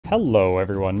Hello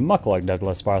everyone, Mucklug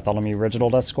Douglas Bartholomew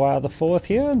Reginald Esquire IV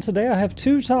here, and today I have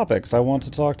two topics I want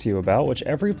to talk to you about which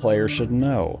every player should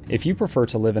know. If you prefer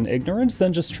to live in ignorance,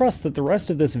 then just trust that the rest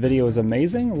of this video is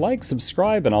amazing, like,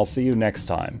 subscribe, and I'll see you next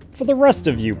time. For the rest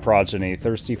of you progeny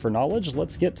thirsty for knowledge,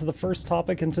 let's get to the first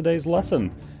topic in today's lesson: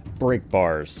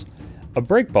 Breakbars. A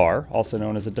breakbar, also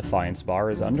known as a defiance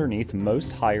bar, is underneath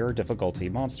most higher difficulty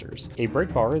monsters. A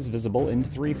breakbar is visible in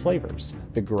three flavors.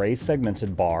 The gray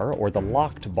segmented bar, or the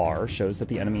locked bar, shows that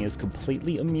the enemy is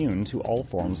completely immune to all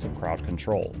forms of crowd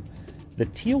control. The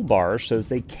teal bar shows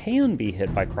they can be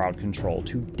hit by crowd control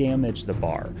to damage the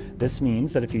bar. This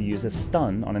means that if you use a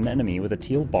stun on an enemy with a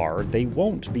teal bar, they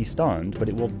won't be stunned, but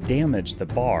it will damage the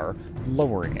bar,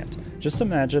 lowering it. Just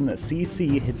imagine that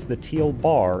CC hits the teal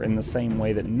bar in the same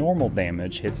way that normal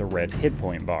damage hits a red hit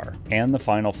point bar. And the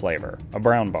final flavor, a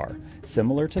brown bar.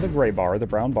 Similar to the gray bar, the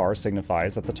brown bar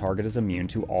signifies that the target is immune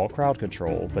to all crowd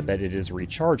control, but that it is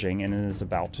recharging and it is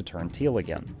about to turn teal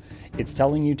again. It's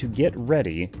telling you to get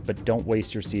ready, but don't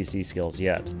waste your CC skills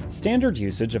yet. Standard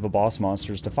usage of a boss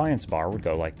monster's defiance bar would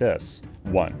go like this.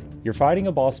 1. You're fighting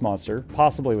a boss monster,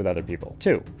 possibly with other people.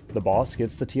 2. The boss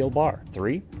gets the teal bar.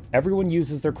 3. Everyone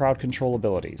uses their crowd control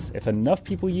abilities. If enough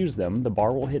people use them, the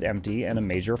bar will hit empty and a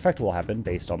major effect will happen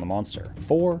based on the monster.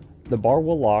 4. The bar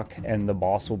will lock and the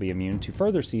boss will be immune to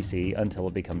further CC until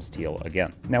it becomes teal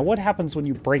again. Now, what happens when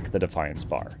you break the defiance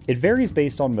bar? It varies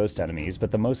based on most enemies,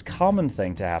 but the most common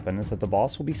thing to happen is that the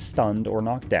boss will be stunned or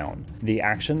knocked down. The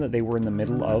action that they were in the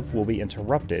middle of will be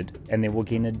interrupted, and they will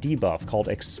gain a debuff called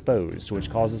exposed, which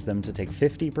causes them to take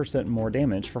 50% more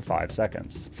damage for 5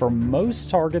 seconds. For most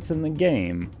targets in the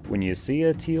game, when you see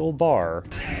a teal bar,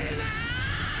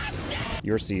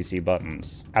 your CC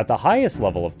buttons. At the highest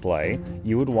level of play,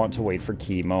 you would want to wait for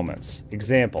key moments.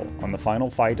 Example, on the final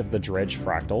fight of the Dredge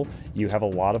Fractal, you have a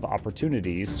lot of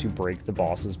opportunities to break the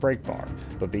boss's break bar,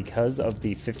 but because of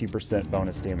the 50%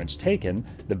 bonus damage taken,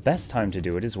 the best time to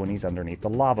do it is when he's underneath the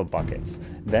lava buckets.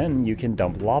 Then you can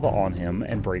dump lava on him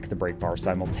and break the break bar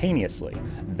simultaneously,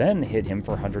 then hit him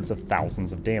for hundreds of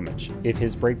thousands of damage. If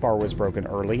his break bar was broken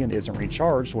early and isn't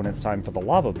recharged when it's time for the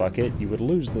lava bucket, you would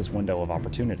lose this window of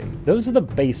opportunity. Those are the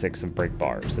basics of break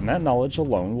bars, and that knowledge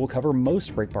alone will cover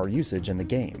most break bar usage in the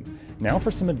game. Now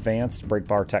for some advanced break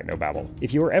bar technobabble.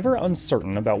 If you are ever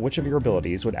uncertain about which of your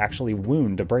abilities would actually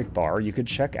wound a break bar, you could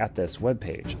check at this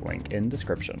webpage, link in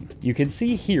description. You can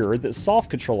see here that soft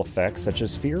control effects such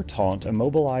as fear, taunt,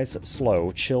 immobilize,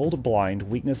 slow, chilled, blind,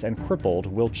 weakness, and crippled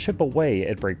will chip away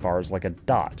at break bars like a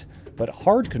dot, but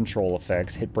hard control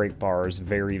effects hit break bars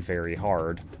very, very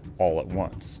hard all at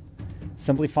once.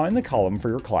 Simply find the column for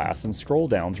your class and scroll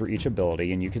down through each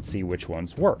ability and you can see which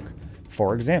ones work.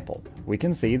 For example, we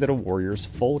can see that a warrior's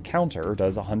full counter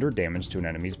does 100 damage to an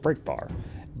enemy's break bar,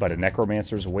 but a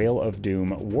necromancer's Wail of Doom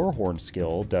Warhorn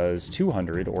skill does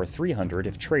 200 or 300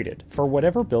 if traded. For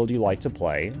whatever build you like to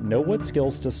play, know what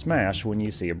skills to smash when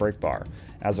you see a break bar.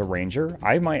 As a ranger,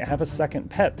 I might have a second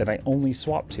pet that I only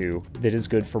swap to that is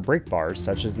good for break bars,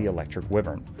 such as the electric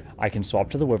wyvern. I can swap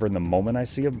to the wyvern the moment I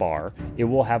see a bar. It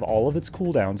will have all of its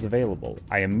cooldowns available.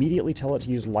 I immediately tell it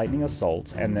to use lightning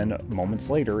assault, and then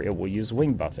moments later it will use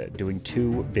wing buffet, doing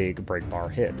 2 big break bar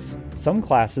hits. Some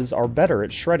classes are better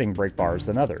at shredding break bars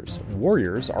than others.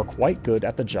 Warriors are quite good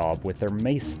at the job with their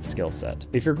mace skill set.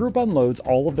 If your group unloads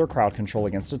all of their crowd control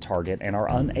against a target and are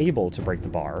unable to break the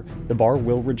bar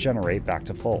will regenerate back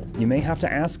to full. You may have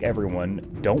to ask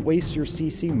everyone, don't waste your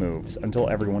CC moves until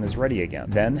everyone is ready again.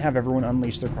 Then have everyone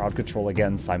unleash their crowd control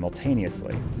again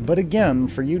simultaneously. But again,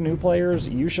 for you new players,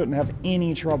 you shouldn't have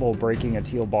any trouble breaking a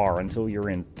teal bar until you're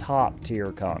in top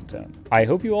tier content. I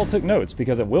hope you all took notes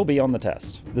because it will be on the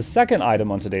test. The second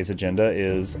item on today's agenda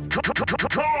is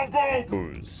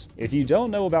combos. If you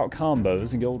don't know about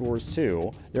combos in Guild Wars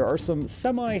 2, there are some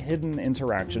semi-hidden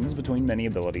interactions between many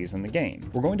abilities in the game.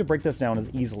 We're going to break this down as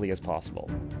easily as possible.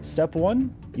 Step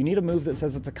 1, you need a move that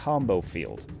says it's a combo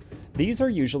field. These are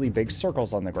usually big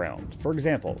circles on the ground. For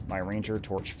example, my Ranger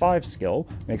Torch 5 skill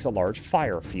makes a large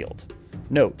fire field.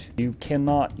 Note, you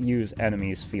cannot use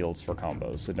enemies' fields for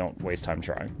combos, so don't waste time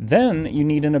trying. Then you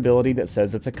need an ability that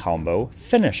says it's a combo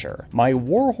finisher. My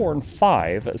Warhorn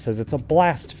 5 says it's a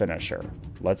blast finisher.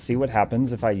 Let's see what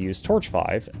happens if I use Torch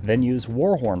 5, then use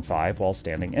Warhorn 5 while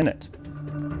standing in it.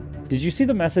 Did you see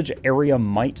the message Area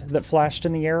Might that flashed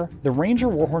in the air? The Ranger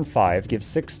Warhorn 5 gives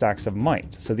 6 stacks of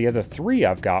might, so the other 3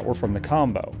 I've got were from the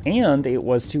combo, and it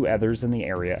was 2 others in the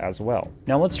area as well.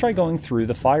 Now let's try going through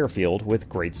the fire field with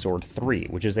Greatsword 3,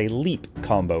 which is a leap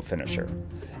combo finisher.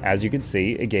 As you can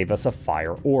see, it gave us a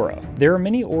fire aura. There are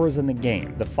many auras in the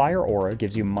game. The fire aura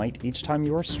gives you might each time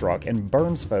you are struck and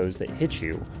burns foes that hit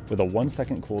you with a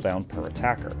 1-second cooldown per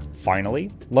attacker.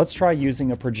 Finally, let's try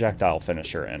using a projectile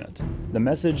finisher in it. The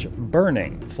message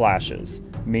 "burning" flashes,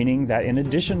 meaning that in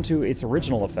addition to its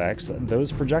original effects,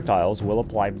 those projectiles will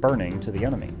apply burning to the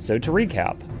enemy. So to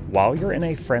recap, while you're in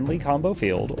a friendly combo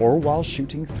field or while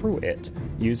shooting through it,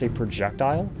 use a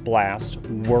projectile, blast,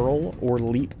 whirl, or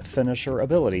leap finisher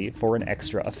ability for an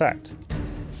extra effect.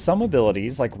 Some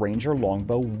abilities, like Ranger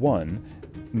Longbow 1,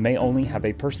 may only have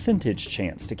a percentage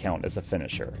chance to count as a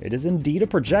finisher. It is indeed a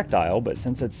projectile, but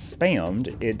since it's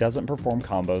spammed, it doesn't perform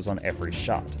combos on every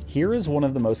shot. Here is one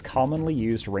of the most commonly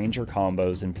used Ranger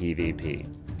combos in PvP.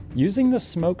 Using the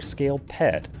smoke scale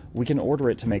pet, we can order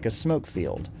it to make a smoke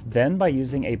field. Then by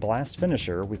using a blast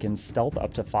finisher, we can stealth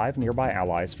up to 5 nearby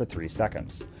allies for 3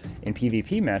 seconds. In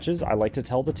PvP matches, I like to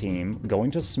tell the team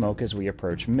going to smoke as we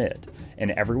approach mid,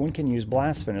 and everyone can use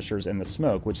blast finishers in the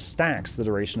smoke, which stacks the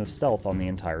duration of stealth on the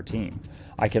entire team.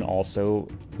 I can also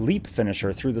leap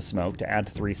finisher through the smoke to add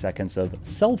 3 seconds of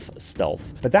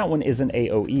self-stealth, but that one isn't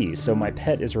AoE, so my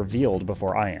pet is revealed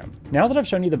before I am. Now that I've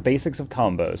shown you the basics of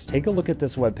combos, take a look at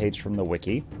this webpage from the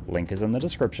wiki, link is in the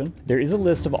description. There is a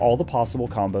list of all the possible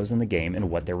combos in the game and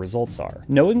what their results are.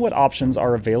 Knowing what options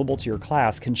are available to your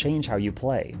class can change how you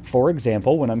play. For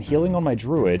example, when I'm healing on my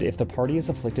druid, if the party is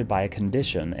afflicted by a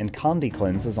condition and Condi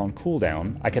Cleanse is on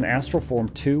cooldown, I can Astral Form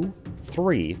 2,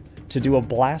 3, to do a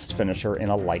blast finisher in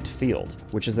a light field,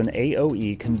 which is an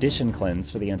AoE condition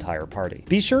cleanse for the entire party.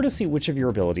 Be sure to see which of your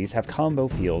abilities have combo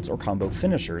fields or combo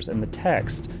finishers in the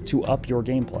text to up your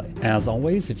gameplay. As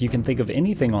always, if you can think of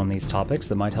anything on these topics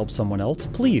that might help someone else,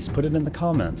 please put it in the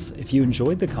comments. If you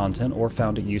enjoyed the content or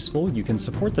found it useful, you can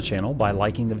support the channel by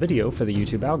liking the video for the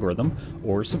YouTube algorithm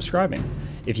or subscribing.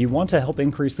 If you want to help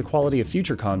increase the quality of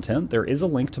future content, there is a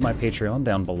link to my Patreon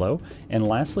down below. And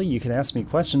lastly, you can ask me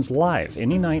questions live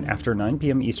any night after 9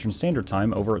 p.m. Eastern Standard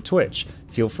Time over at Twitch.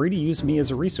 Feel free to use me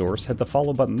as a resource, hit the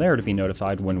follow button there to be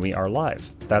notified when we are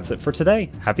live. That's it for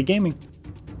today. Happy gaming!